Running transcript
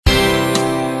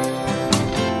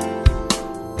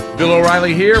Bill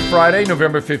O'Reilly here, Friday,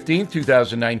 November 15th,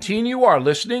 2019. You are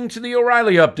listening to the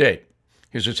O'Reilly Update.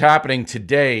 Here's what's happening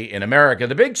today in America.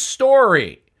 The big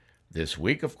story this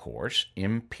week, of course,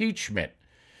 impeachment.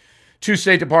 Two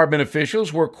State Department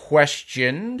officials were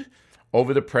questioned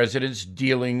over the president's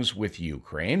dealings with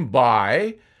Ukraine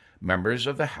by members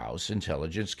of the House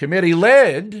Intelligence Committee,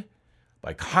 led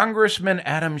by Congressman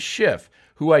Adam Schiff,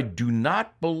 who I do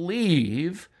not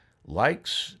believe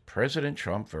likes President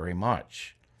Trump very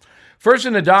much. First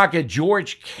in the docket,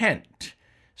 George Kent,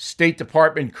 State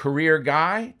Department career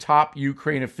guy, top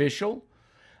Ukraine official.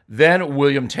 Then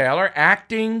William Taylor,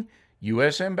 acting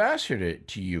U.S. ambassador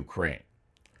to Ukraine.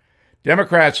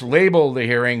 Democrats labeled the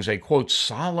hearings a, quote,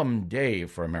 solemn day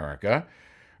for America.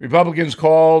 Republicans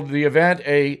called the event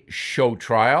a show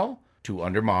trial to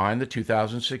undermine the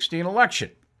 2016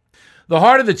 election. The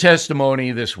heart of the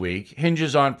testimony this week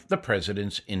hinges on the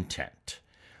president's intent,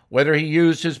 whether he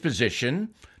used his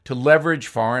position to leverage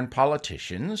foreign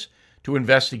politicians to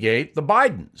investigate the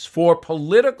Bidens for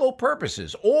political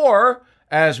purposes, or,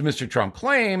 as Mr. Trump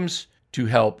claims, to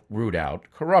help root out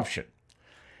corruption.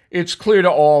 It's clear to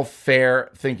all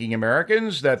fair-thinking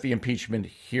Americans that the impeachment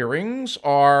hearings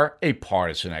are a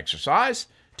partisan exercise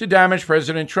to damage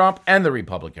President Trump and the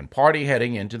Republican Party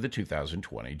heading into the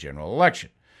 2020 general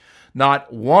election.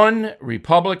 Not one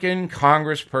Republican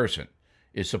congressperson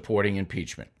is supporting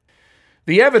impeachment.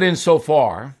 The evidence so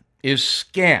far is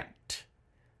scant.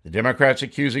 The Democrats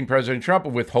accusing President Trump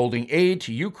of withholding aid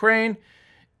to Ukraine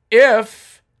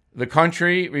if the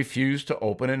country refused to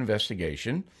open an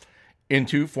investigation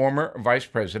into former Vice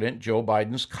President Joe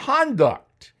Biden's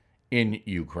conduct in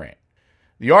Ukraine.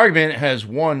 The argument has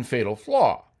one fatal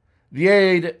flaw. The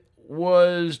aid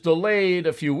was delayed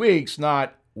a few weeks,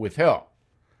 not withheld.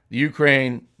 The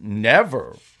Ukraine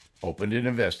never opened an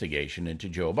investigation into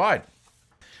Joe Biden.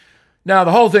 Now,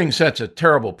 the whole thing sets a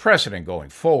terrible precedent going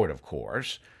forward, of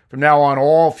course. From now on,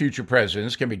 all future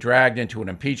presidents can be dragged into an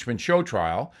impeachment show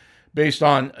trial based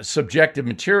on subjective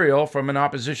material from an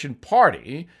opposition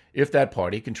party if that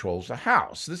party controls the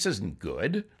House. This isn't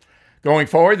good. Going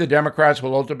forward, the Democrats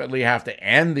will ultimately have to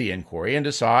end the inquiry and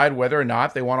decide whether or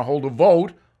not they want to hold a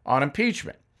vote on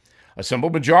impeachment. A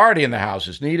simple majority in the House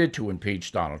is needed to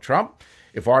impeach Donald Trump.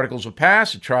 If articles are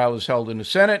passed, a trial is held in the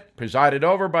Senate, presided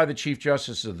over by the Chief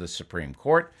Justice of the Supreme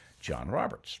Court, John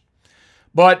Roberts.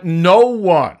 But no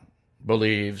one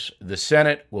believes the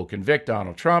Senate will convict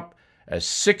Donald Trump, as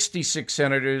 66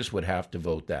 senators would have to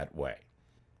vote that way.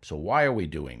 So why are we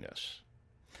doing this?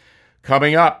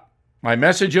 Coming up, my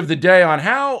message of the day on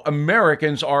how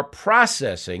Americans are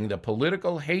processing the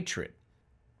political hatred.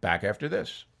 Back after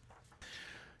this.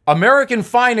 American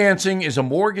Financing is a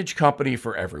mortgage company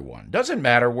for everyone. Doesn't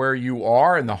matter where you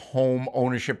are in the home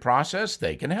ownership process,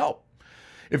 they can help.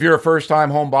 If you're a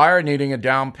first-time home buyer needing a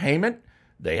down payment,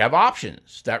 they have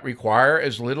options that require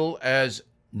as little as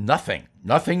nothing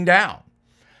down.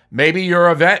 Maybe you're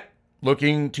a vet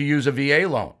looking to use a VA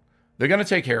loan. They're going to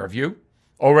take care of you.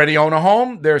 Already own a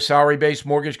home? Their salary-based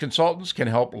mortgage consultants can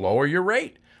help lower your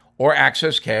rate or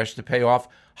access cash to pay off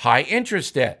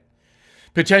high-interest debt,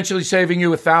 potentially saving you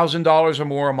 $1,000 or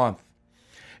more a month.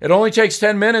 It only takes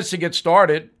 10 minutes to get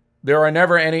started. There are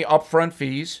never any upfront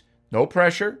fees, no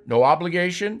pressure, no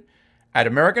obligation. At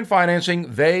American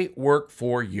Financing, they work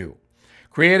for you,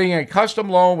 creating a custom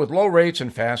loan with low rates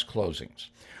and fast closings.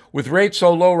 With rates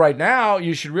so low right now,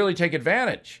 you should really take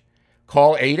advantage.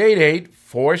 Call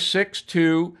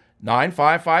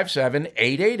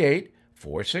 888-462-9557,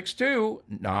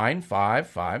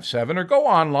 888-462-9557, or go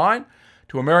online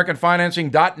to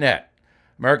AmericanFinancing.net.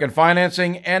 American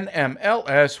Financing,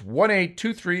 NMLS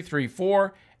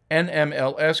 182334,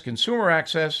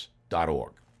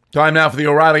 NMLSConsumerAccess.org. Time now for the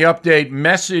O'Reilly Update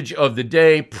message of the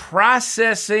day: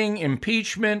 processing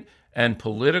impeachment and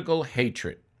political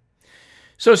hatred.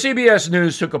 So CBS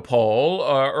News took a poll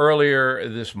earlier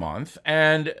this month,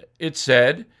 and it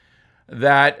said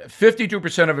that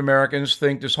 52% of Americans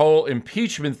think this whole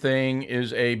impeachment thing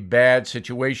is a bad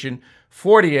situation.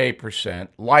 48%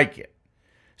 like it.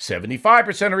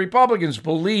 75% of Republicans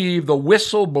believe the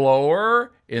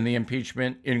whistleblower in the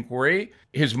impeachment inquiry,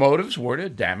 his motives were to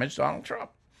damage Donald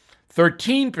Trump.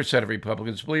 13% of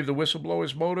Republicans believe the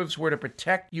whistleblower's motives were to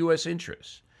protect U.S.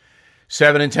 interests.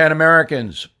 7 in 10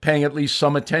 Americans paying at least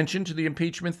some attention to the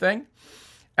impeachment thing.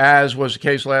 As was the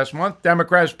case last month,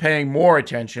 Democrats paying more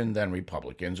attention than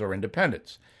Republicans or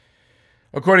independents.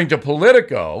 According to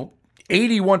Politico,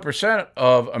 81%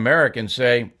 of Americans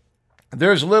say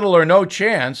there's little or no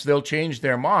chance they'll change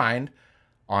their mind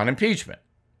on impeachment.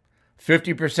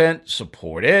 50%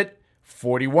 support it,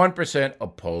 41%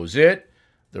 oppose it.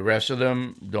 The rest of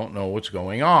them don't know what's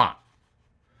going on.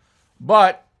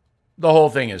 But the whole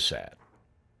thing is sad.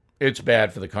 It's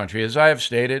bad for the country, as I have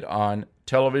stated on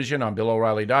television, on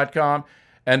BillO'Reilly.com,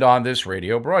 and on this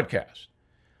radio broadcast.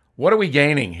 What are we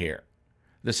gaining here?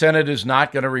 The Senate is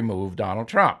not going to remove Donald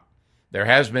Trump. There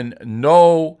has been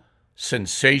no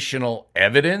sensational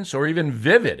evidence or even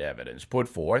vivid evidence put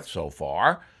forth so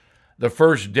far. The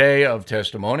first day of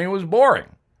testimony was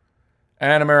boring,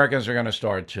 and Americans are going to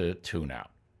start to tune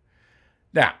out.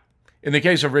 Now, in the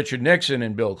case of Richard Nixon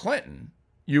and Bill Clinton,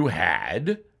 you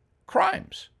had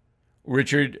crimes.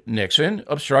 Richard Nixon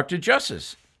obstructed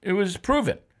justice. It was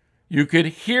proven. You could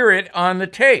hear it on the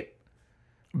tape.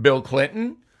 Bill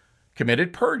Clinton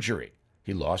committed perjury.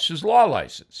 He lost his law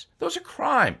license. Those are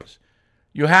crimes.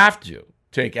 You have to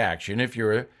take action if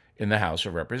you're in the House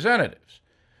of Representatives.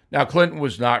 Now, Clinton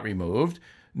was not removed.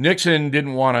 Nixon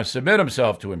didn't want to submit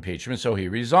himself to impeachment, so he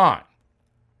resigned.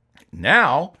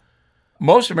 Now,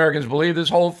 most Americans believe this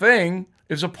whole thing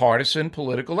is a partisan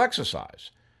political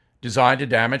exercise designed to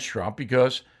damage Trump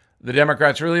because the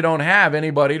Democrats really don't have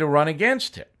anybody to run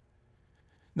against him.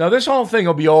 Now, this whole thing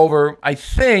will be over, I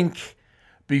think,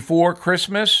 before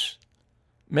Christmas.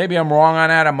 Maybe I'm wrong on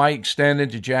that. It might extend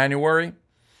into January,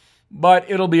 but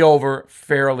it'll be over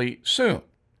fairly soon.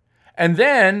 And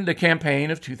then the campaign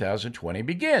of 2020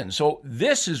 begins. So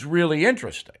this is really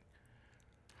interesting.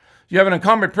 You have an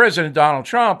incumbent president, Donald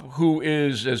Trump, who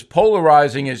is as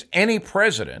polarizing as any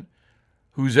president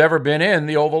who's ever been in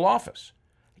the Oval Office.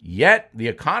 Yet the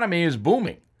economy is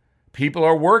booming. People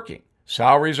are working.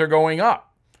 Salaries are going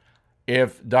up.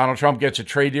 If Donald Trump gets a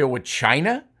trade deal with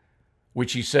China,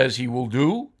 which he says he will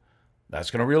do,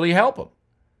 that's going to really help him.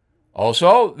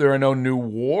 Also, there are no new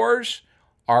wars.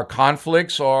 Our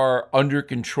conflicts are under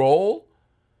control.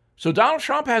 So Donald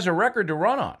Trump has a record to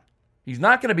run on. He's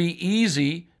not going to be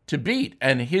easy to beat,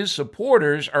 and his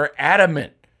supporters are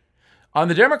adamant. On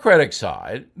the Democratic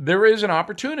side, there is an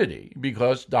opportunity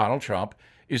because Donald Trump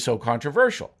is so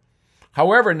controversial.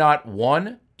 However, not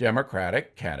one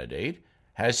Democratic candidate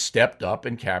has stepped up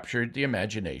and captured the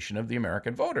imagination of the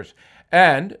American voters.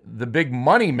 And the big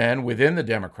money men within the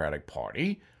Democratic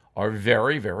Party are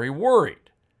very, very worried.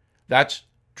 That's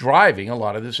driving a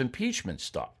lot of this impeachment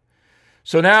stuff.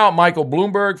 So now Michael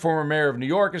Bloomberg, former mayor of New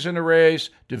York, is in the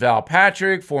race. Deval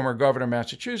Patrick, former governor of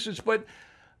Massachusetts. But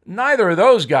neither of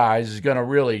those guys is going to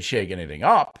really shake anything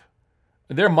up.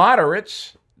 They're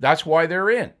moderates. That's why they're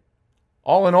in.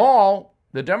 All in all,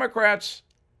 the Democrats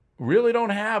really don't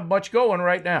have much going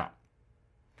right now.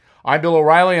 I'm Bill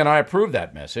O'Reilly, and I approve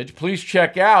that message. Please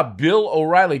check out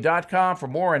BillO'Reilly.com for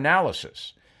more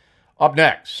analysis. Up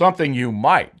next, something you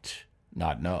might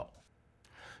not know.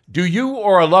 Do you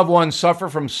or a loved one suffer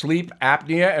from sleep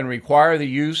apnea and require the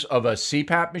use of a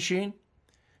CPAP machine?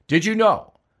 Did you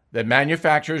know that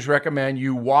manufacturers recommend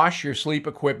you wash your sleep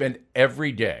equipment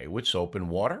every day with soap and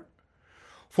water?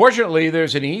 Fortunately,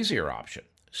 there's an easier option.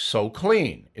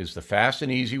 SoClean is the fast and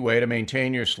easy way to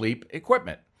maintain your sleep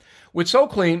equipment. With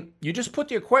SoClean, you just put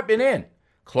the equipment in,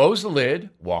 close the lid,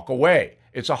 walk away.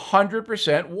 It's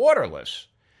 100% waterless.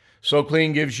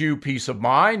 SoClean gives you peace of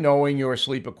mind knowing your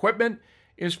sleep equipment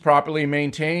is properly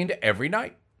maintained every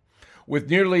night. With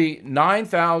nearly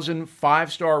 9,000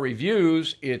 five-star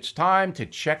reviews, it's time to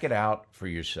check it out for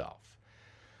yourself.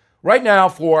 Right now,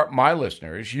 for my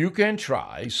listeners, you can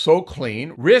try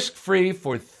SoClean risk-free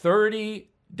for 30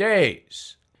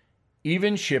 days.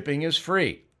 Even shipping is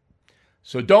free.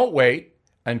 So don't wait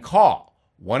and call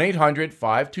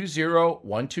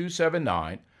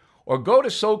 1-800-520-1279 or go to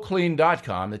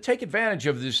SoClean.com to take advantage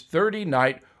of this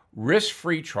 30-night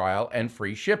risk-free trial and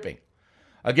free shipping.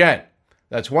 Again,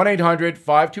 that's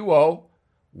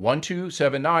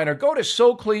 1-800-520-1279 or go to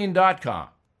SoClean.com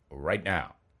right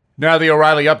now. Now, the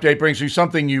O'Reilly Update brings you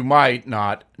something you might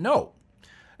not know.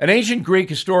 An ancient Greek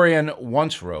historian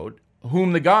once wrote,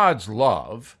 "Whom the gods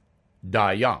love,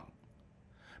 die young."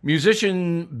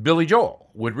 Musician Billy Joel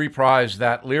would reprise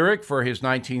that lyric for his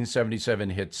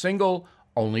 1977 hit single,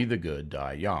 "Only the Good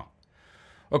Die Young."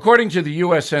 According to the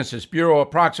U.S. Census Bureau,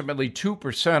 approximately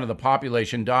 2% of the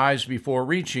population dies before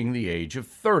reaching the age of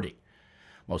 30.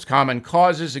 Most common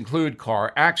causes include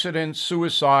car accidents,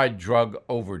 suicide, drug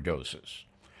overdoses.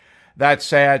 That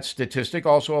sad statistic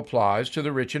also applies to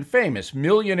the rich and famous,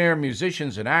 millionaire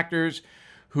musicians and actors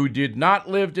who did not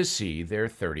live to see their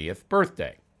 30th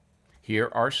birthday. Here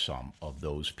are some of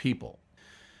those people.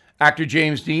 Actor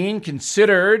James Dean,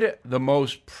 considered the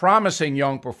most promising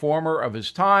young performer of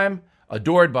his time,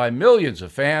 adored by millions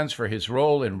of fans for his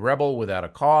role in Rebel Without a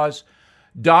Cause,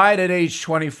 died at age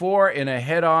 24 in a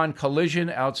head-on collision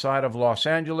outside of Los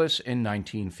Angeles in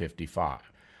 1955.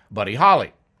 Buddy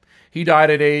Holly. He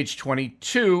died at age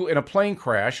 22 in a plane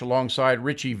crash alongside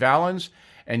Ritchie Valens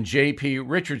and J.P.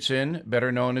 Richardson,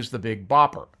 better known as the Big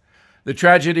Bopper. The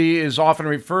tragedy is often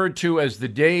referred to as the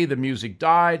day the music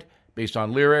died, based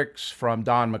on lyrics from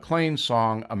Don McLean's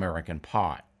song American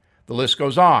Pie. The list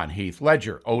goes on: Heath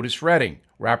Ledger, Otis Redding,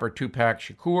 rapper Tupac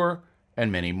Shakur,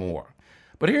 and many more.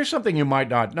 But here's something you might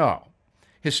not know.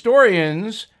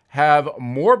 Historians have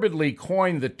morbidly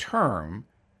coined the term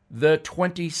the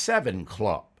 27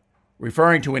 Club,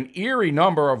 referring to an eerie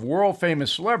number of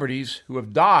world-famous celebrities who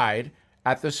have died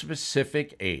at the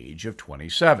specific age of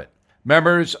 27.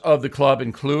 Members of the club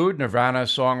include Nirvana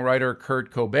songwriter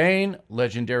Kurt Cobain,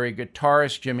 legendary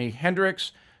guitarist Jimi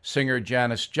Hendrix, singer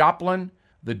Janis Joplin,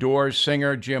 The Doors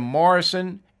singer Jim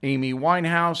Morrison, Amy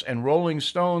Winehouse, and Rolling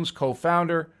Stones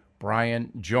co-founder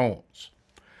Brian Jones.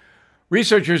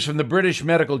 Researchers from the British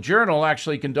Medical Journal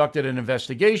actually conducted an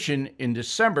investigation in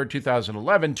December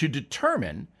 2011 to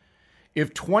determine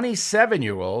if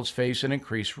 27-year-olds face an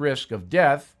increased risk of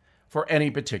death for any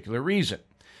particular reason.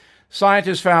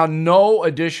 Scientists found no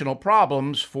additional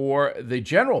problems for the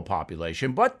general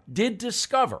population, but did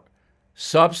discover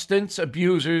substance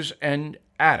abusers and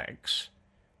addicts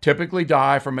typically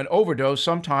die from an overdose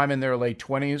sometime in their late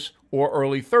 20s or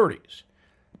early 30s,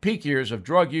 peak years of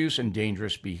drug use and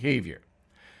dangerous behavior.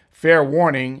 Fair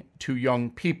warning to young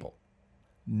people: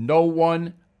 no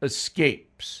one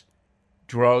escapes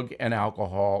drug and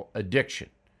alcohol addiction.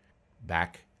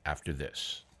 Back after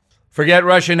this. Forget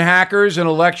Russian hackers and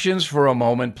elections for a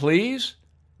moment, please.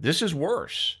 This is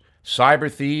worse. Cyber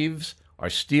thieves are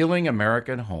stealing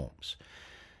American homes.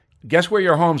 Guess where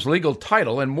your home's legal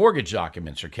title and mortgage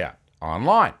documents are kept?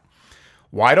 Online.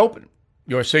 Wide open.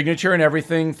 Your signature and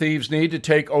everything thieves need to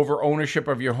take over ownership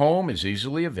of your home is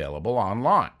easily available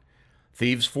online.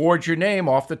 Thieves forge your name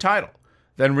off the title,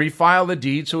 then refile the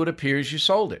deed so it appears you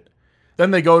sold it.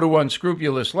 Then they go to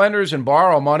unscrupulous lenders and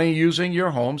borrow money using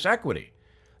your home's equity.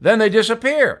 Then they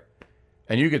disappear,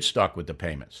 and you get stuck with the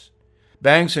payments.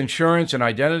 Banks, insurance, and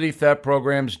identity theft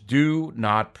programs do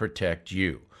not protect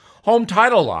you. Home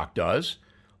Title Lock does.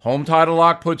 Home Title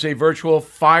Lock puts a virtual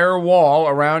firewall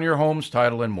around your home's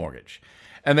title and mortgage,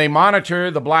 and they monitor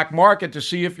the black market to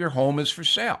see if your home is for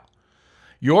sale.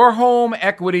 Your home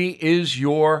equity is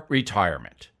your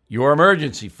retirement, your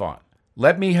emergency fund.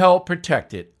 Let me help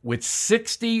protect it with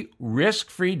 60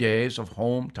 risk-free days of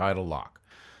Home Title Lock.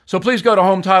 So please go to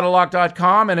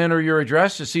HomeTitleLock.com and enter your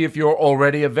address to see if you're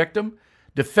already a victim.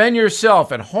 Defend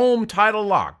yourself at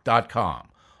HomeTitleLock.com.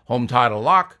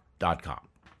 HomeTitleLock.com.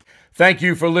 Thank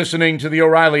you for listening to the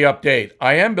O'Reilly Update.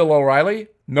 I am Bill O'Reilly.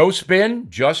 No spin,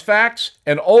 just facts,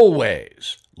 and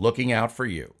always looking out for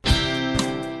you.